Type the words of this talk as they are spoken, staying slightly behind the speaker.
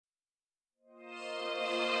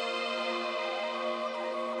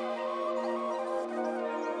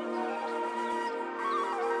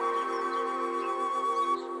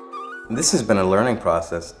This has been a learning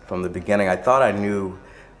process from the beginning. I thought I knew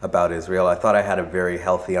about Israel. I thought I had a very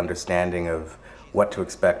healthy understanding of what to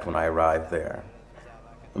expect when I arrived there.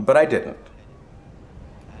 But I didn't.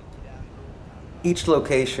 Each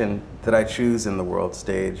location that I choose in the world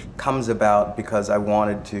stage comes about because I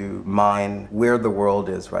wanted to mine where the world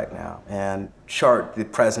is right now and chart the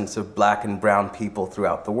presence of black and brown people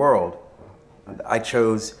throughout the world. I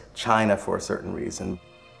chose China for a certain reason,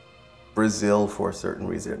 Brazil for a certain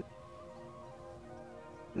reason,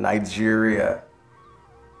 Nigeria.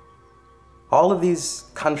 All of these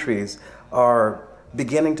countries are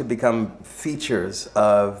beginning to become features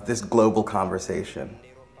of this global conversation.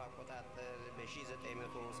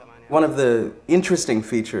 One of the interesting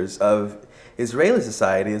features of Israeli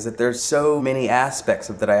society is that there's so many aspects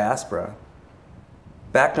of the diaspora.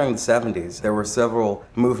 Back during the 70s, there were several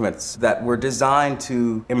movements that were designed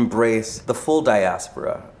to embrace the full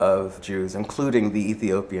diaspora of Jews, including the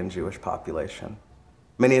Ethiopian Jewish population.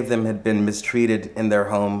 Many of them had been mistreated in their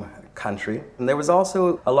home country, and there was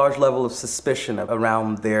also a large level of suspicion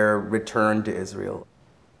around their return to Israel.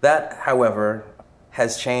 That, however,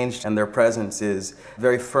 has changed, and their presence is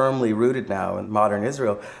very firmly rooted now in modern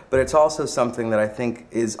Israel, but it's also something that I think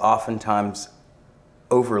is oftentimes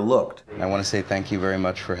overlooked. I want to say thank you very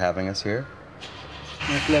much for having us here.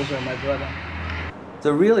 My pleasure, my brother. It's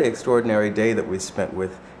a really extraordinary day that we spent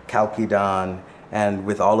with Kalkidan and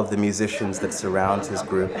with all of the musicians that surround his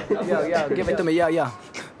group. Yeah, give it to me, yeah.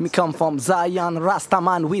 Me come from Zion,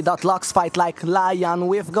 Rastaman without locks, fight like lion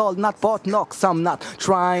with gold, not pot knocks. I'm not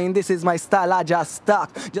trying, this is my style, I just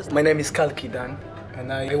stuck. My name is Kalkidan,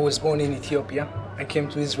 and I was born in Ethiopia. I came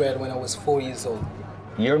to Israel when I was 4 years old.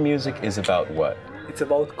 Your music is about what? It's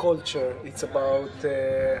about culture, it's about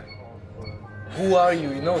who are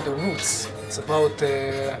you, the roots. It's about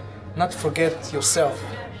not forget yourself,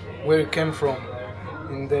 where you came from,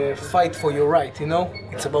 in the fight for your right,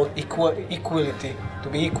 It's about equality, to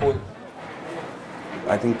be equal.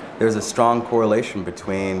 I think there's a strong correlation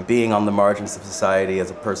between being on the margins of society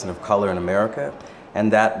as a person of color in America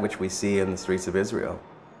and that which we see in the streets of Israel.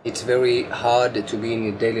 It's very hard to be in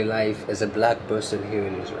your daily life as a black person here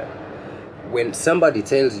in Israel. When somebody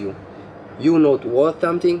tells you, you're not worth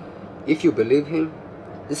something, if you believe him,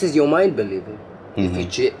 this is your mind believing.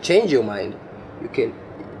 If you change your mind,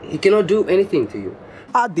 he cannot do anything to you.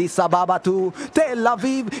 Addis Ababa to Tel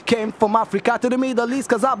Aviv, came from Africa to the Middle East,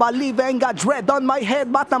 cause I believe ain't got dread on my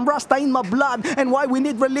head, but I'm Rasta in my blood. And why we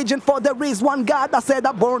need religion, for there is one God. I said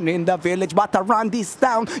I'm born in the village, but I run this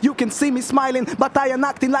town. You can see me smiling, but I am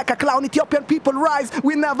acting like a clown. Ethiopian people rise,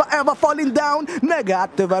 we never ever falling down.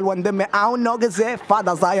 Negative, when they me out, no gazette,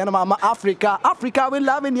 Father Zion, Mama Africa, Africa we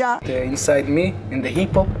loving ya. Inside me, in the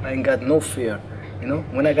hip hop, I ain't got no fear.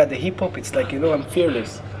 When I got the hip hop, it's like, I'm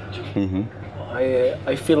fearless.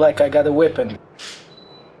 I feel like I got a weapon.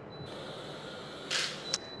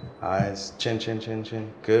 Eyes, chin, chin, chin, chin.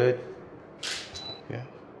 Good. Yeah.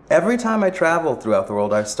 Every time I travel throughout the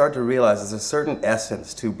world, I start to realize there's a certain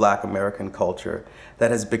essence to Black American culture that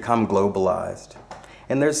has become globalized.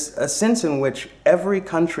 And there's a sense in which every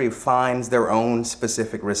country finds their own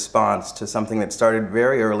specific response to something that started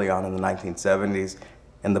very early on in the 1970s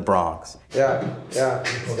in the Bronx.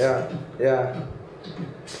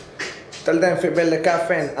 To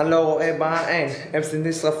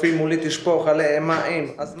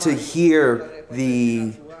hear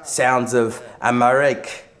the sounds of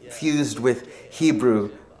Amharic fused with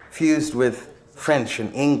Hebrew, fused with French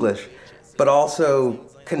and English, but also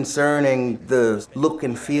concerning the look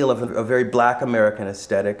and feel of a very Black American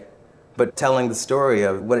aesthetic, but telling the story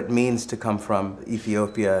of what it means to come from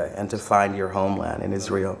Ethiopia and to find your homeland in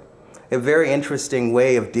Israel. A very interesting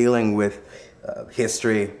way of dealing with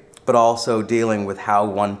history, but also dealing with how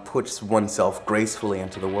one puts oneself gracefully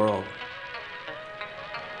into the world.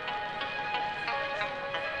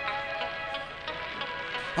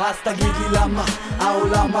 I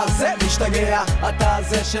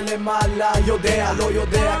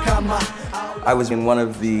was in one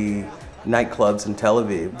of the nightclubs in Tel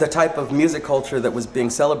Aviv. The type of music culture that was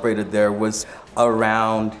being celebrated there was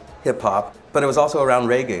around hip-hop, but it was also around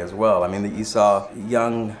reggae as well. I mean, you saw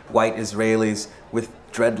young white Israelis with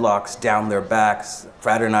dreadlocks down their backs,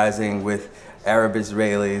 fraternizing with Arab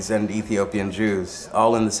Israelis and Ethiopian Jews,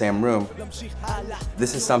 all in the same room.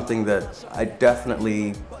 This is something that I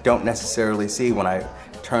definitely don't necessarily see when I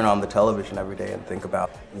turn on the television every day and think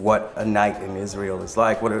about what a night in Israel is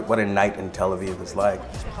like, what a night in Tel Aviv is like.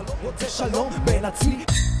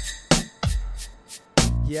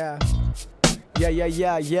 Yeah.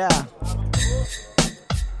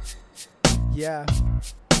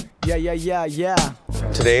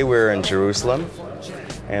 Today we're in Jerusalem,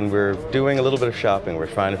 and we're doing a little bit of shopping. We're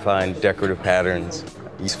trying to find decorative patterns.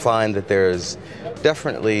 You find that there's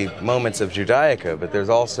definitely moments of Judaica, but there's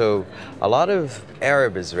also a lot of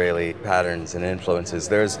Arab Israeli patterns and influences.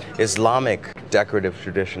 There's Islamic decorative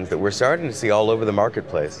traditions that we're starting to see all over the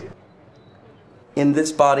marketplace. In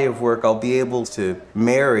this body of work, I'll be able to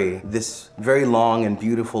marry this very long and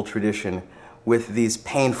beautiful tradition with these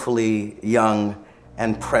painfully young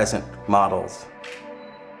and present models.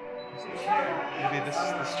 Maybe this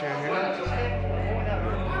chair here?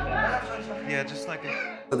 Yeah, just like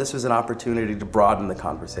a... So this was an opportunity to broaden the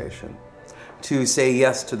conversation, to say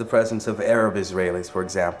yes to the presence of Arab Israelis, for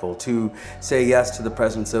example, to say yes to the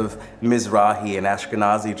presence of Mizrahi and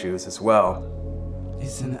Ashkenazi Jews as well.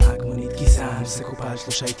 איזה נהג מונית גזען, שקופה על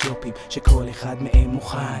 3 אתיופים שכל אחד מהם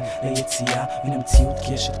מוכן ליציאה מן המציאות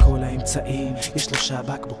כי יש את כל האמצעים יש 3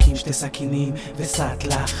 בקבוקים, 2 סכינים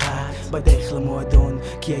וסטלה אחת בדרך למועדון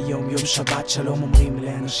כי היום יום שבת שלום אומרים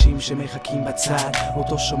לאנשים שמחכים בצד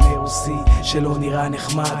אותו שומר עושי שלא נראה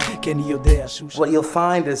נחמד כי אני יודע שהוא... What you'll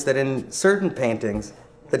find is that in certain paintings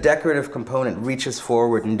the decorative component reaches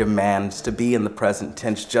forward and demands to be in the present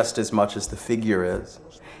tense just as much as the figure is.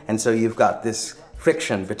 And so you've got this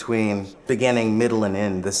friction between beginning, middle, and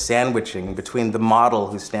end, the sandwiching between the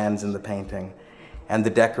model who stands in the painting and the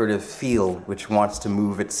decorative field which wants to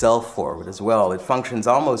move itself forward as well. It functions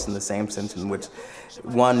almost in the same sense in which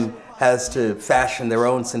one has to fashion their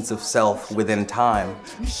own sense of self within time.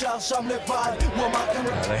 The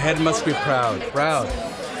head must be proud. Proud.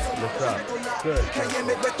 You're proud. Good.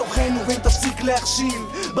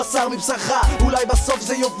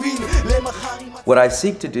 What I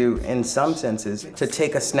seek to do, in some sense, is to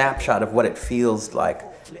take a snapshot of what it feels like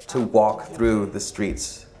to walk through the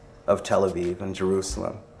streets of Tel Aviv and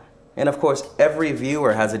Jerusalem. And of course, every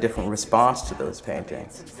viewer has a different response to those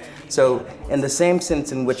paintings. So, in the same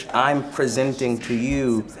sense in which I'm presenting to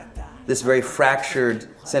you this very fractured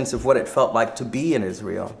sense of what it felt like to be in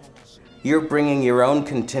Israel, you're bringing your own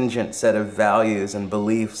contingent set of values and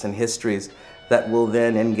beliefs and histories that will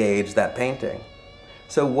then engage that painting.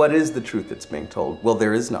 So what is the truth that's being told? Well,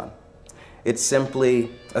 there is none. It's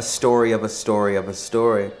simply a story of a story of a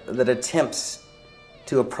story that attempts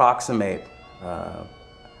to approximate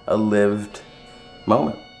a lived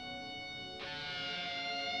moment.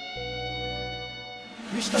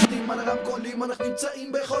 משתלטים על הרמקולים, אנחנו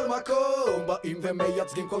נמצאים בכל מקום באים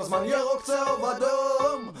ומייצגים כל הזמן ירוק, צהוב,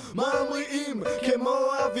 אדום ממריאים כמו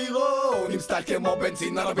אווירון עם סטייל כמו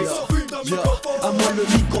בנזין ערבי שורפים את המיקרופון À moi le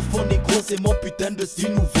microphone négro, c'est mon putain de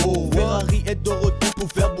style nouveau Ferrari est de retour pour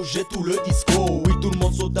faire bouger tout le disco Oui, tout le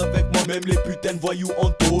monde saute avec moi, même les putains de voyous en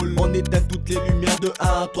tôle On éteint toutes les lumières de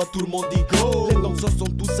 1 à 3, tout le monde dit go Les danseurs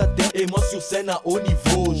sont tous à terre et moi sur scène à haut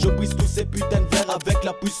niveau Je brise tous ces putains de verres avec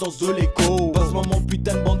la puissance de l'écho Passe-moi mon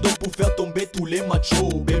putain de bandeau pour faire tomber tous les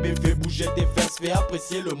machos Bébé fais bouger tes fesses, fais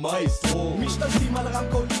apprécier le maestro משתלטים על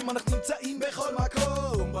הרמקולים, אנחנו